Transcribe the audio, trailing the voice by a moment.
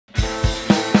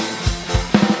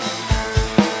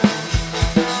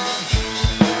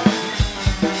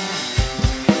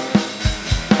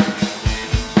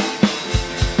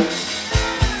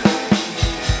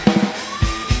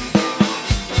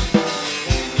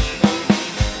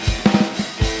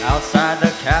Outside the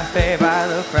cafe by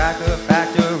the cracker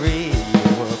factory,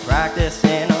 you were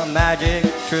practicing a magic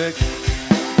trick.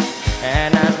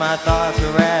 And as my thoughts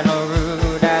ran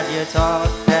rude, as you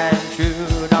talked and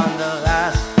chewed on the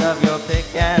last of your pick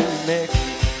and mix,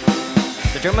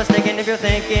 that you're mistaken if you're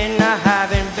thinking I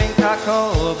haven't been caught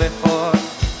cold before.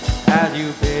 As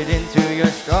you bit into your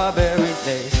strawberry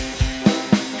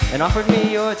lace and offered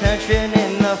me your attention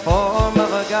in the form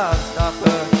of a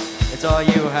gobstopper, it's all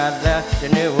you had left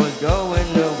and it was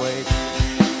going to waste.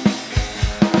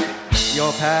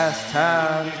 Your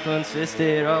pastimes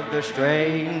consisted of the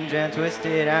strange and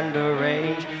twisted and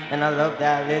deranged, and I love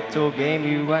that little game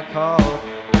you had called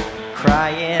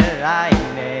Crying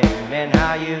Lightning, and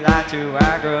how you like to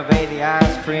aggravate the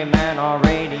ice cream man on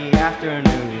rainy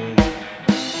afternoons.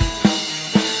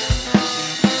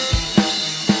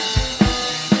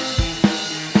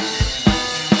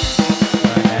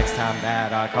 The next time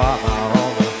that I caught my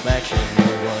own reflection,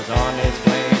 it was on its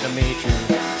way to meet you,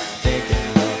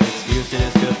 thinking of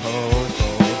excuses to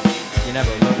postpone. You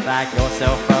never looked like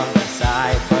yourself from the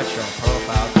side, but your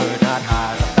profile could not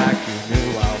hide the fact you knew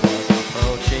I was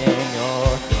approaching your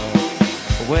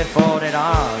throne. With folded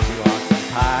arms, you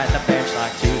occupied the bench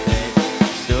like toothache,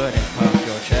 stood and puffed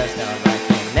your chest out like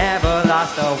you never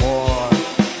lost a war.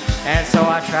 And so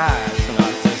I tried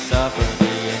not to suffer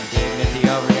the indignity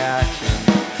of reaction.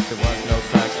 There was no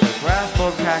clutch to grasp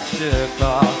or catch to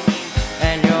claw,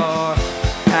 and your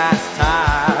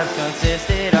pastimes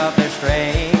consisted of the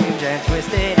strange and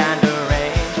twisted and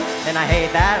deranged. And I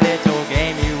hate that little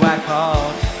game you had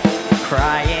called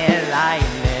Crying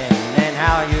Lightning, and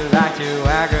how you like to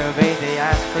aggravate the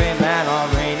ice cream man on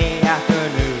rainy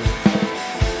afternoon.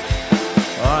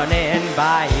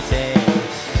 Uninviting,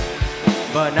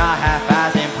 but not half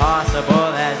as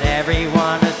impossible as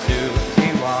everyone assumes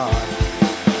you are.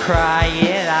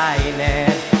 Crying Lightning.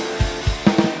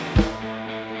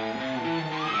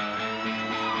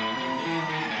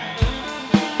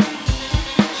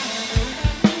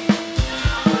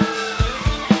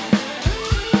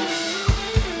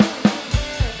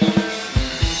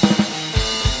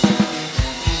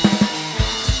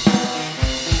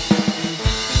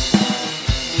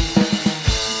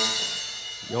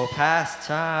 Your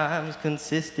pastimes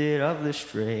consisted of the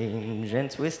strange and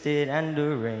twisted and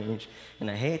deranged, and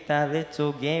I hate that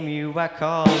little game you I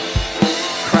call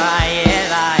Crying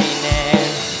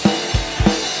Lightning.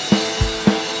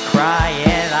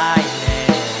 Crying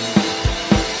Lightning.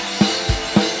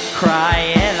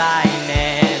 Crying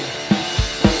Lightning.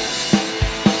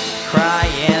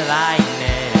 Crying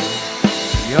Lightning.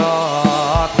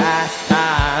 Your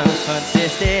pastimes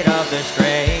consisted of the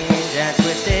strange